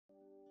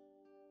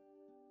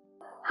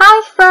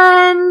Hi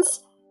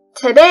friends!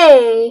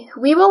 Today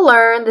we will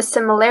learn the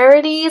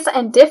similarities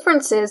and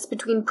differences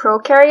between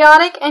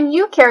prokaryotic and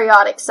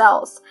eukaryotic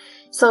cells.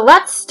 So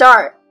let's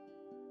start.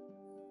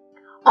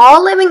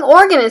 All living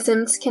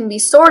organisms can be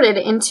sorted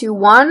into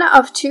one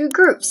of two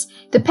groups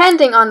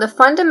depending on the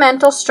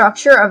fundamental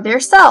structure of their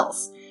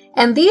cells,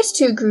 and these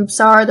two groups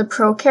are the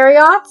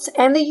prokaryotes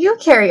and the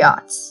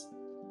eukaryotes.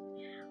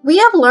 We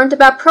have learned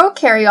about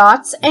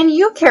prokaryotes and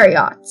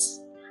eukaryotes.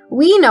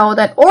 We know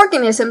that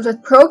organisms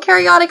with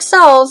prokaryotic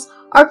cells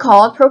are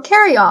called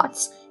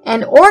prokaryotes,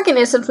 and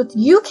organisms with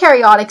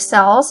eukaryotic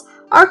cells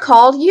are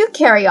called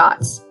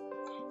eukaryotes.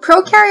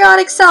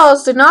 Prokaryotic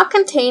cells do not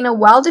contain a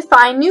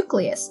well-defined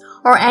nucleus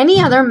or any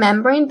other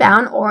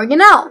membrane-bound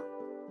organelle.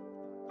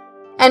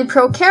 And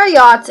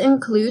prokaryotes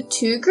include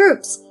two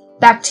groups,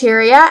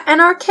 bacteria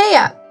and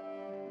archaea,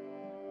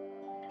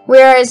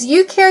 whereas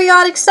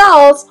eukaryotic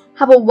cells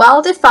have a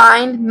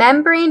well-defined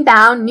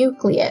membrane-bound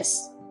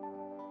nucleus.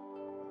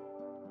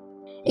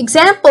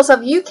 Examples of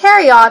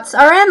eukaryotes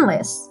are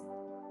endless.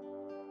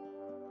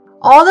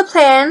 All the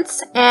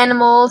plants,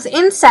 animals,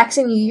 insects,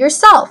 and you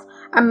yourself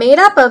are made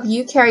up of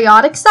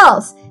eukaryotic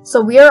cells,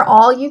 so we are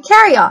all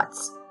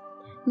eukaryotes.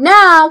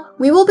 Now,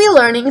 we will be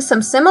learning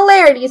some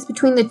similarities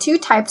between the two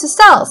types of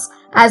cells,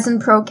 as in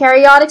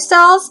prokaryotic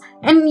cells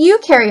and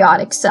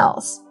eukaryotic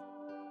cells.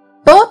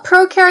 Both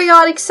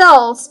prokaryotic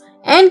cells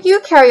and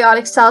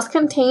eukaryotic cells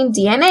contain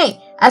DNA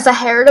as a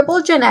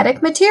heritable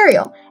genetic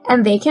material,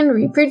 and they can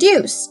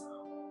reproduce.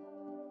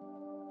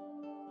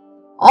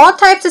 All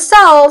types of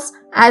cells,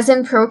 as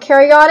in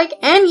prokaryotic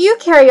and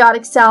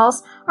eukaryotic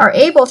cells, are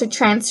able to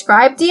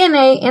transcribe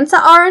DNA into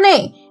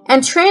RNA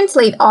and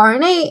translate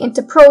RNA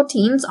into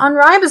proteins on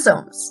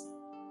ribosomes.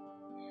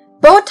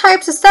 Both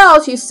types of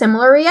cells use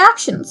similar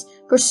reactions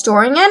for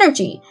storing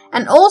energy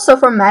and also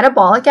for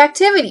metabolic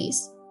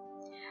activities.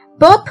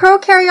 Both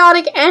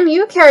prokaryotic and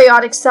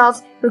eukaryotic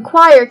cells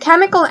require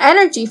chemical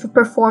energy for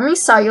performing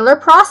cellular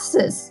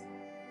processes.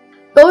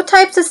 Both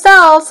types of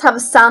cells have a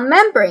cell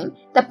membrane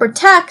that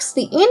protects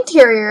the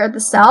interior of the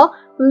cell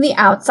from the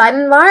outside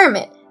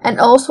environment and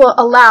also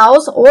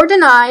allows or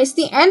denies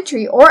the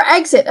entry or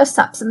exit of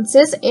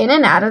substances in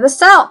and out of the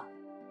cell.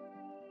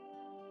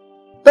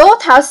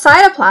 Both have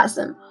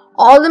cytoplasm.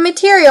 All the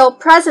material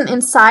present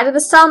inside of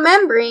the cell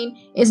membrane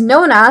is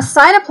known as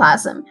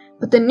cytoplasm,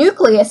 but the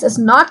nucleus is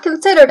not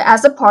considered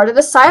as a part of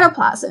the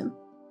cytoplasm.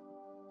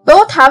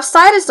 Both have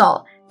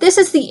cytosol. This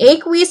is the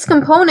aqueous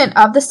component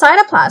of the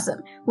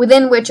cytoplasm,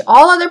 within which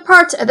all other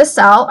parts of the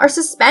cell are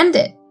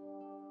suspended.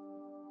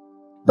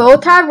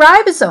 Both have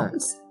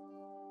ribosomes.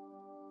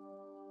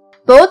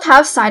 Both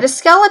have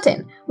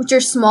cytoskeleton, which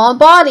are small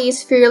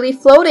bodies freely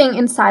floating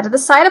inside of the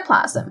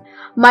cytoplasm.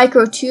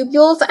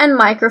 Microtubules and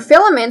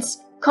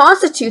microfilaments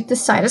constitute the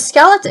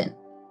cytoskeleton.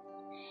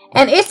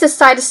 And it's the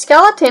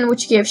cytoskeleton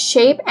which gives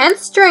shape and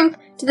strength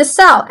to the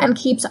cell and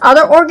keeps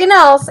other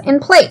organelles in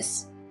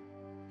place.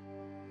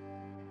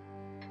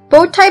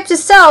 Both types of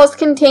cells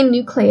contain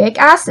nucleic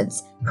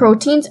acids,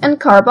 proteins and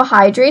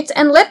carbohydrates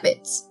and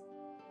lipids.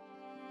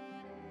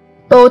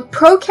 Both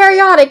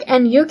prokaryotic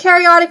and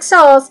eukaryotic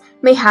cells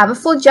may have a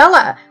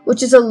flagella,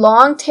 which is a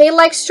long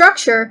tail-like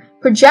structure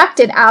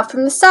projected out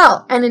from the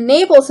cell and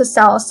enables the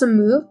cells to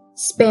move,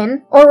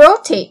 spin, or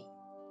rotate.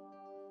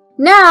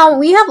 Now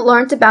we have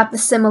learned about the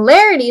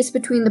similarities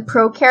between the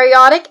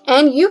prokaryotic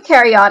and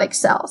eukaryotic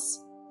cells.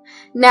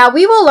 Now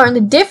we will learn the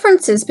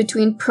differences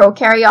between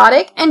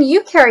prokaryotic and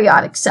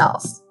eukaryotic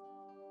cells.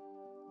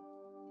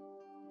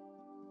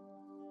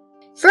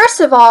 First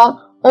of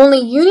all, only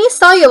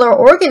unicellular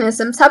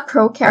organisms have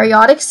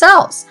prokaryotic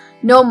cells.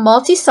 No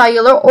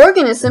multicellular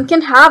organism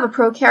can have a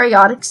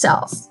prokaryotic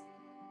cells.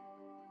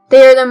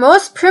 They are the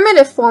most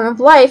primitive form of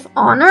life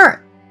on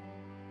Earth,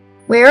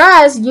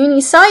 whereas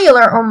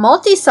unicellular or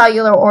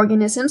multicellular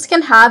organisms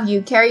can have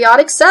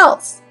eukaryotic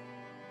cells.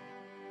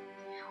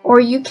 Or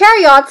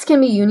eukaryotes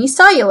can be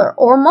unicellular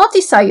or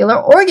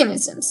multicellular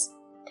organisms.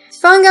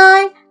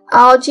 Fungi,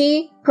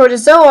 algae,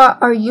 protozoa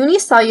are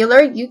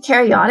unicellular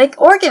eukaryotic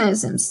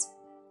organisms.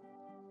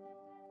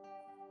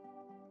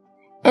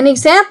 And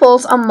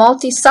examples of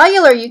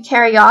multicellular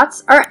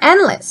eukaryotes are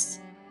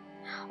endless.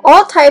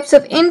 All types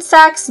of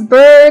insects,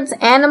 birds,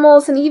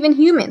 animals, and even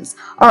humans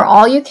are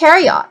all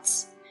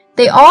eukaryotes.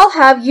 They all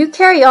have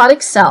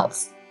eukaryotic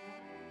cells.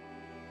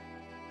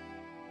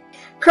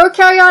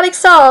 Prokaryotic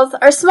cells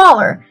are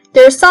smaller.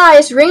 Their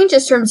size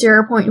ranges from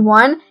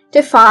 0.1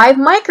 to 5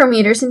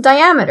 micrometers in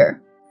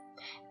diameter.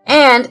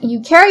 And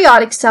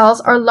eukaryotic cells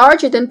are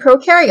larger than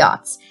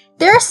prokaryotes.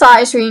 Their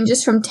size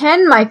ranges from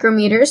 10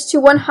 micrometers to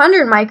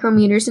 100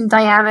 micrometers in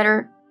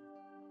diameter.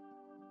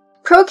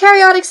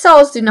 Prokaryotic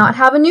cells do not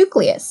have a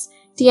nucleus.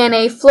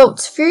 DNA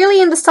floats freely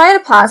in the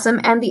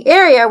cytoplasm, and the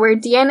area where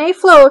DNA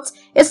floats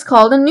is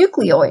called a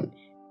nucleoid.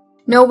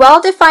 No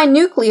well-defined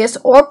nucleus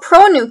or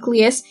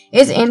pronucleus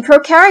is in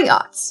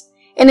prokaryotes.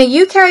 In a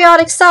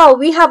eukaryotic cell,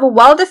 we have a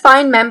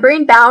well-defined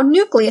membrane-bound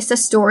nucleus that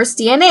stores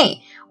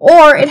DNA,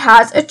 or it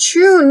has a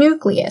true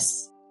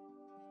nucleus.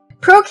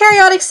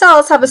 Prokaryotic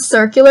cells have a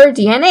circular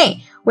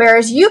DNA,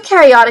 whereas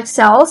eukaryotic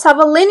cells have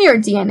a linear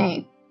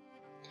DNA.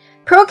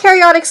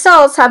 Prokaryotic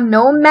cells have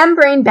no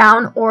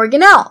membrane-bound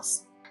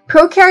organelles.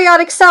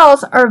 Prokaryotic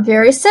cells are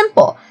very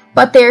simple,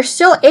 but they are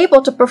still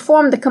able to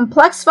perform the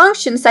complex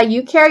functions that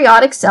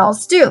eukaryotic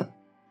cells do.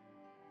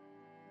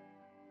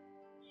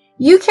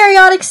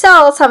 Eukaryotic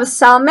cells have a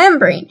cell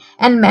membrane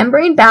and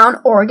membrane-bound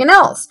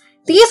organelles.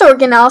 These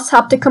organelles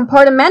help to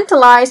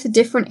compartmentalize the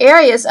different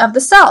areas of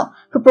the cell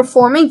for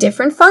performing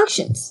different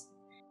functions.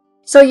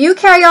 So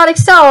eukaryotic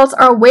cells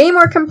are way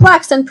more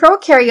complex than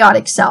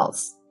prokaryotic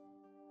cells.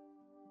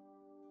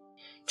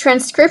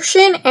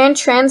 Transcription and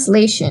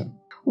translation.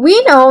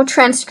 We know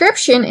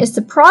transcription is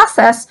the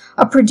process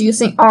of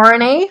producing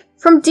RNA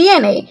from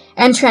DNA,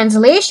 and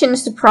translation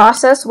is the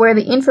process where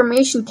the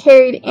information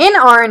carried in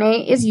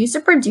RNA is used to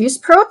produce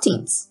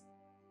proteins.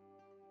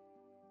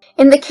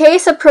 In the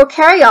case of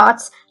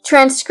prokaryotes,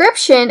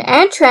 transcription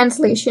and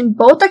translation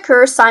both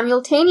occur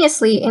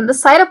simultaneously in the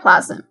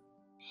cytoplasm.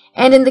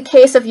 And in the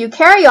case of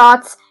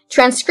eukaryotes,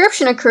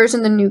 transcription occurs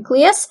in the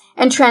nucleus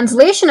and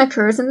translation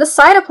occurs in the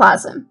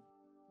cytoplasm.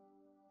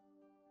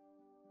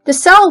 The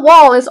cell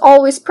wall is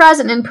always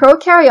present in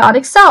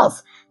prokaryotic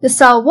cells. The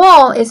cell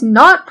wall is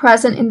not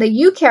present in the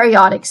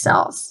eukaryotic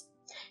cells.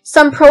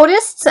 Some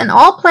protists and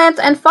all plants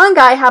and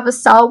fungi have a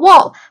cell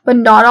wall, but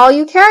not all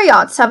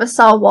eukaryotes have a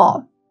cell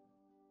wall.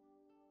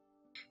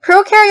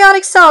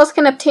 Prokaryotic cells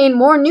can obtain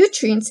more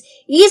nutrients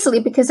easily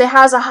because it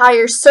has a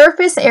higher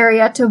surface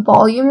area to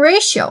volume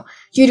ratio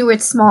due to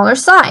its smaller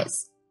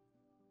size.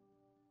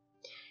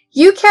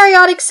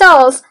 Eukaryotic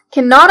cells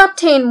cannot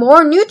obtain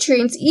more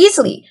nutrients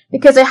easily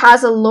because it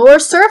has a lower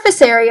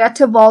surface area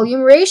to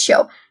volume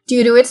ratio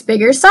due to its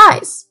bigger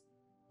size.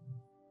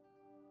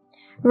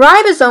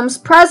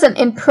 Ribosomes present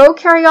in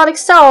prokaryotic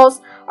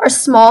cells are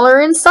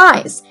smaller in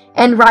size,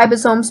 and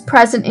ribosomes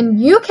present in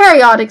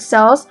eukaryotic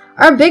cells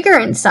are bigger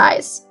in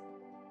size.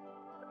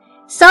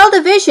 Cell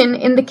division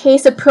in the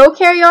case of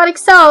prokaryotic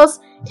cells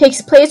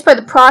takes place by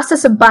the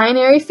process of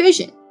binary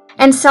fission,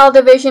 and cell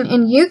division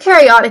in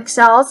eukaryotic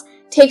cells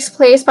takes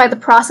place by the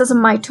process of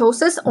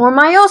mitosis or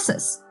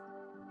meiosis.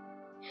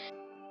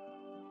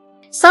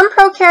 Some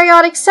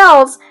prokaryotic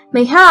cells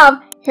may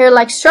have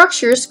hair-like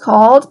structures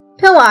called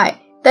pili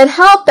that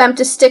help them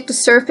to stick to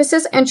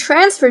surfaces and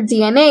transfer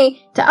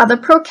DNA to other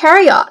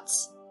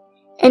prokaryotes.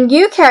 And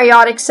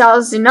eukaryotic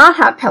cells do not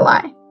have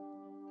pili.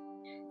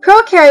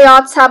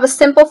 Prokaryotes have a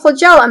simple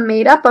flagellum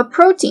made up of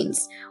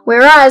proteins,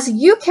 whereas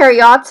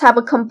eukaryotes have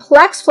a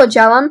complex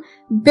flagellum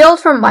built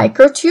from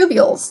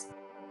microtubules.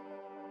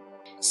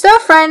 So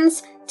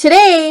friends,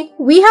 today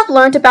we have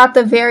learned about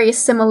the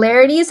various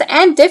similarities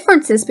and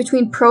differences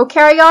between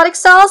prokaryotic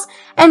cells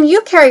and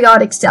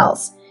eukaryotic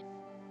cells.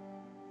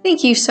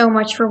 Thank you so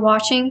much for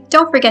watching.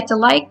 Don't forget to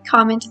like,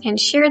 comment, and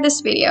share this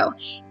video.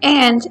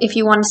 And if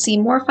you want to see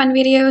more fun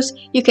videos,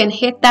 you can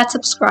hit that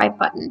subscribe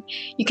button.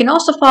 You can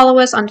also follow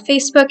us on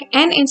Facebook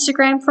and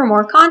Instagram for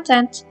more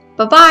content.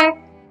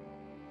 Bye-bye!